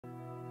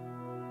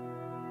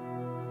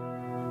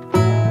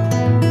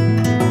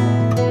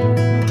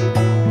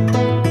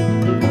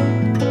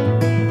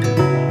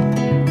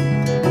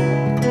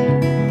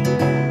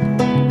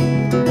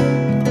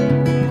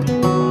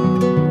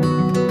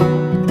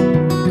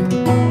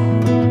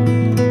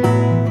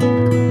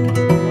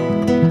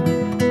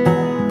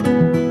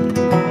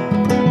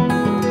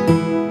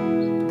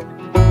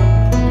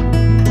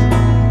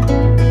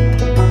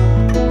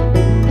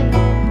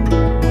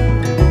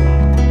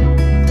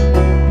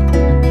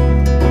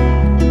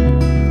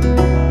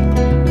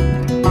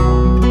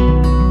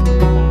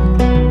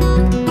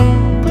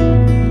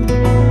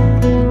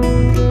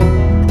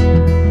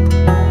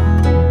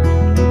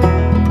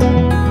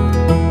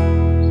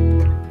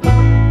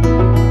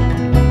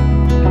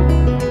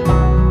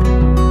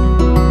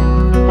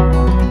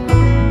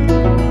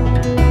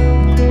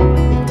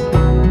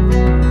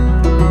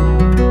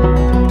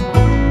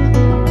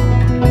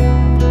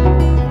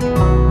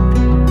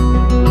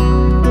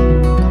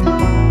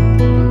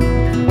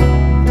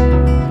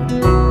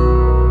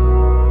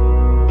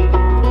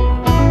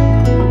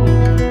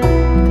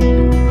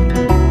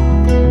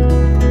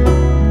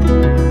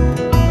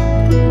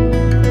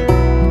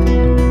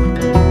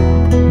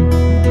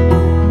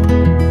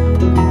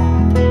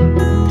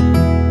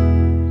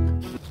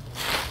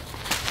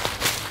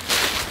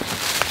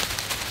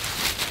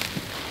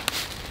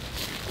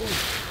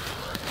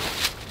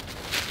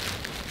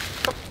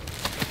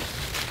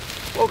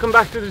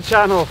Welcome back to the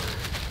channel.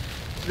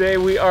 Today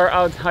we are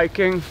out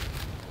hiking,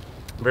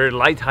 very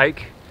light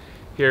hike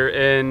here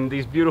in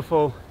these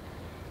beautiful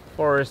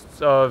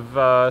forests of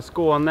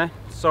Skåne,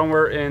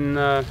 somewhere in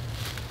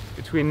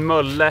between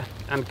Mölle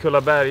and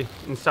Kullaberg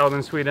in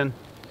southern Sweden.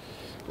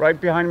 Right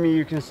behind me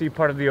you can see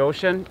part of the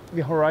ocean,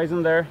 the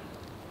horizon there.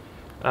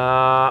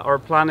 Our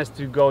plan is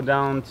to go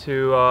down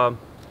to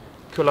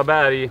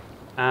Kullaberg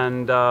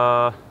and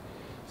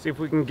see if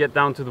we can get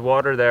down to the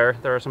water there.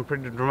 There are some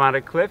pretty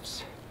dramatic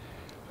cliffs.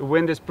 The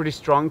wind is pretty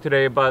strong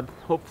today, but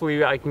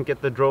hopefully I can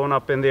get the drone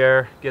up in the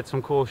air, get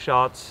some cool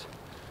shots.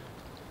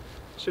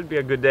 Should be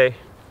a good day.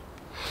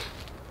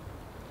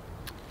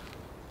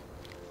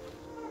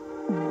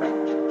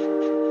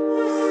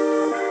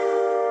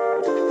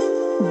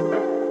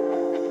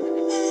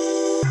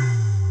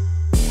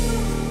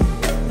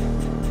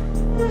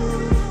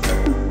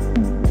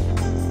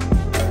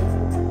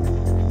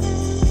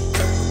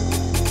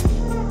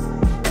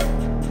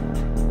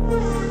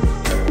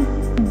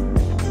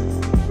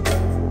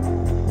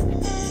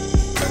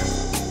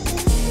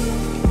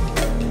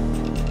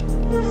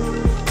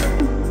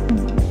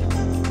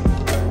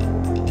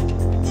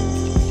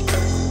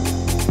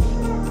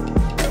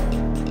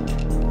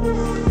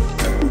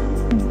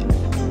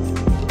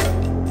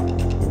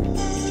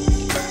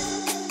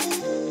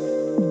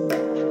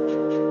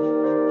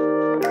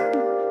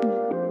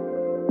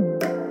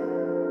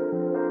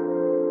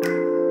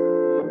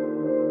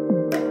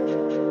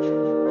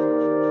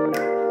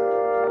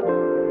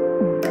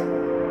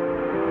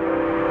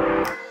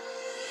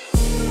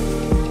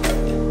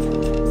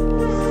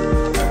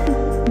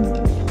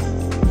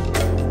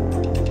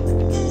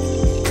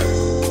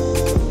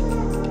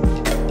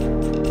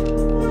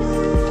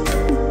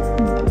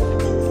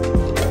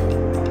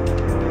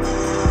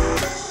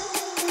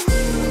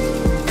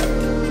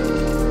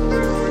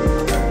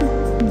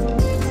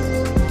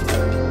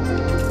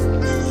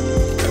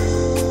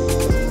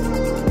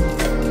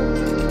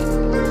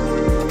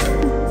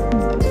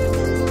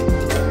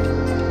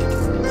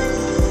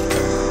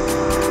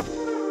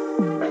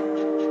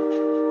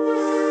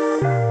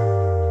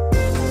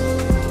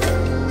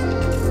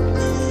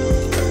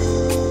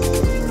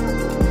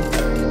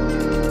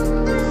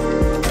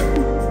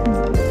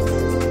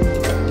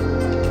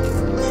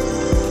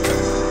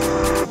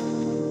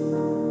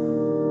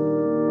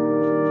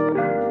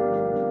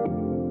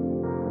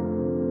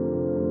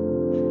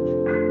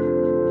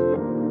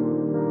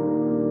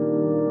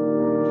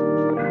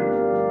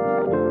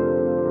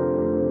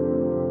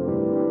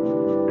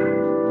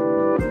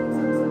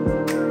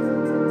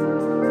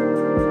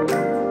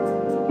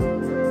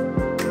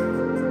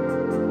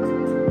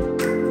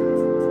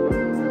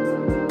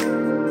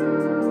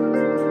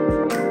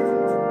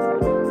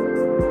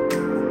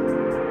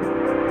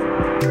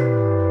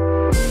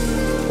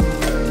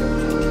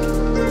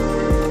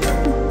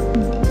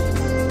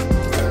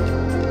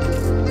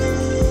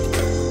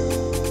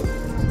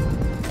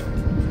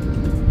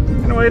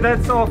 Anyway,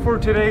 that's all for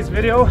today's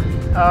video.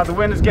 The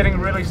wind is getting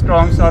really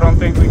strong, so I don't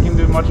think we can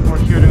do much more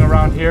shooting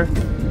around here.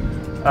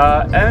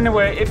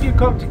 Anyway, if you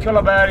come to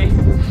Kullaberg,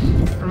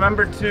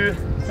 remember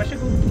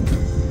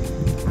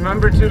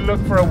to look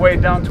for a way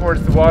down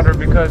towards the water,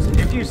 because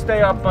if you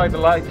stay up by the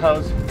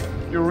lighthouse,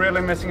 you're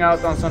really missing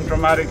out on some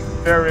dramatic,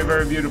 very,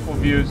 very beautiful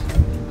views.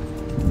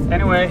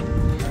 Anyway,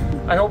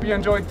 I hope you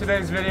enjoyed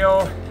today's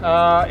video.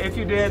 If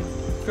you did,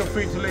 feel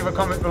free to leave a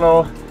comment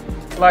below.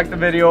 Like the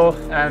video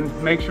and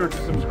make sure to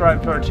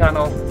subscribe to our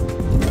channel,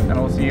 and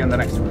I'll see you in the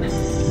next one.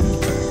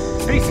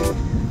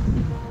 Peace!